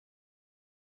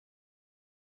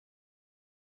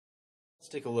Let's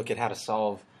take a look at how to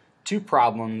solve two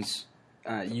problems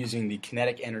using the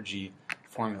kinetic energy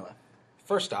formula.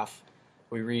 First off,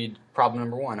 we read problem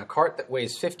number one. A cart that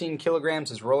weighs 15 kilograms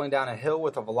is rolling down a hill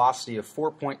with a velocity of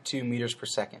 4.2 meters per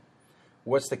second.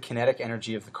 What's the kinetic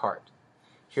energy of the cart?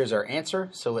 Here's our answer,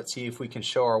 so let's see if we can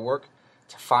show our work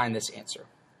to find this answer.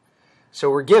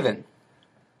 So we're given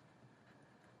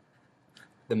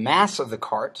the mass of the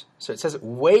cart. So it says it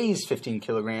weighs 15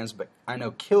 kilograms, but I know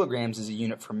kilograms is a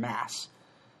unit for mass.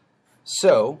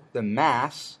 So the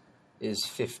mass is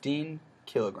 15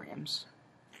 kilograms.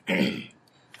 The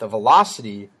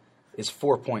velocity is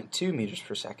 4.2 meters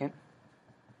per second.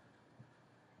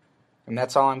 And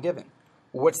that's all I'm given.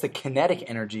 What's the kinetic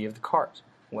energy of the cart?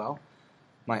 Well,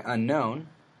 my unknown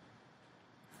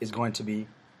is going to be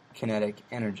kinetic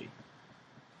energy.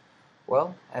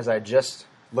 Well, as I just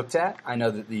looked at, I know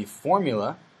that the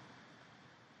formula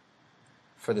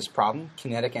for this problem,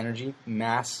 kinetic energy,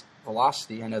 mass,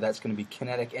 velocity, I know that's going to be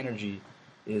kinetic energy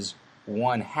is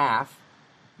 1/2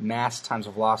 mass times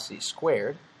velocity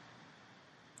squared.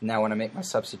 Now when I make my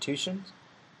substitutions,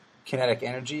 kinetic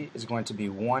energy is going to be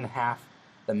 1/2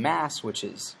 the mass, which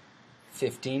is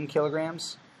 15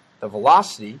 kilograms, the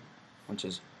velocity, which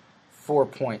is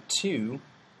 4.2,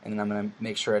 and then I'm going to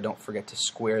make sure I don't forget to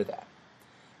square that.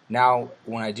 Now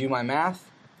when I do my math,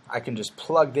 I can just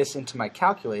plug this into my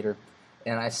calculator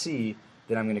and I see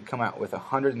that I'm going to come out with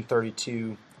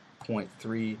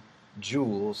 132.3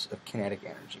 joules of kinetic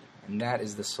energy. And that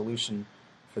is the solution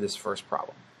for this first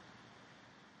problem.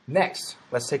 Next,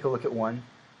 let's take a look at one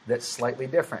that's slightly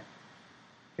different.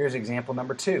 Here's example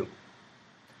number 2.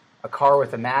 A car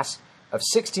with a mass of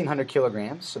 1,600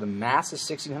 kilograms, so the mass is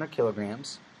 1,600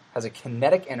 kilograms, has a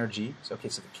kinetic energy, so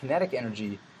the kinetic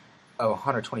energy of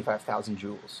 125,000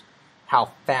 joules.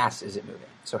 How fast is it moving?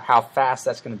 So how fast,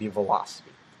 that's going to be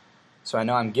velocity. So I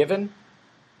know I'm given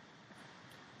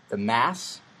the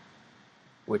mass,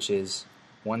 which is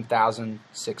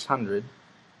 1,600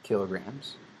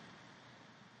 kilograms.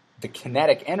 The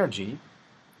kinetic energy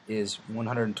is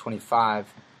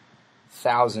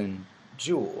 125,000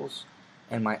 joules.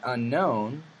 And my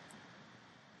unknown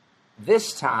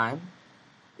this time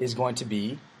is going to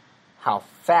be how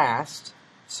fast,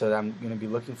 so I'm going to be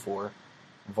looking for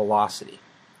velocity.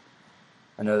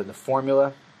 I know that the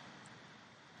formula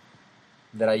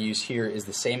that I use here is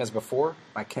the same as before.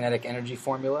 My kinetic energy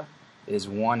formula is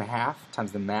 1/2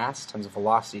 times the mass times the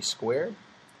velocity squared.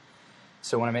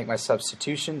 So when I make my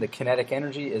substitution, the kinetic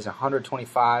energy is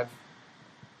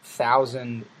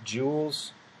 125,000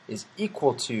 joules is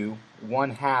equal to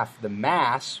 1/2 the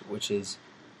mass, which is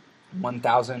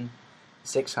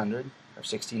 1,600 or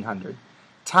 1,600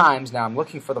 times, now I'm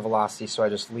looking for the velocity, so I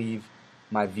just leave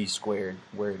my v squared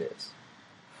where it is.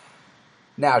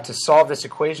 Now to solve this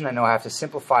equation, I know I have to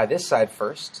simplify this side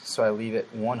first, so I leave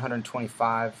it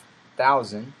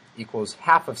 125,000 equals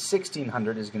half of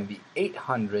 1,600 is going to be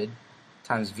 800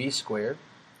 times v squared,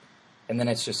 and then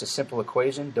it's just a simple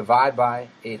equation, divide by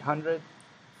 800,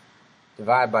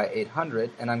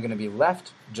 and I'm going to be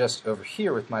left just over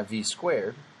here with my v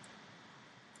squared,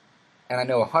 and I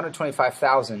know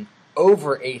 125,000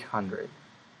 over 800.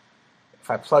 If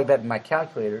I plug that in my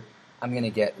calculator, I'm going to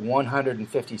get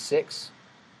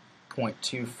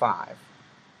 156.25.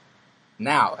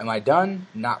 Now, am I done?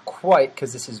 Not quite,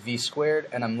 because this is v squared,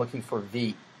 and I'm looking for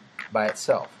v by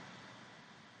itself.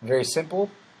 Very simple.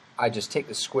 I just take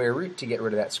the square root to get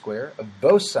rid of that square of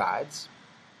both sides,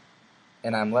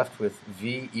 and I'm left with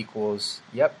v equals,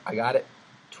 yep, I got it,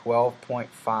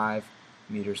 12.5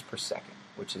 meters per second,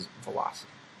 which is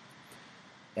velocity.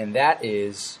 And that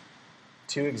is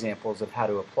two examples of how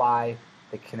to apply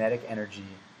the kinetic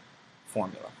energy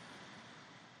formula.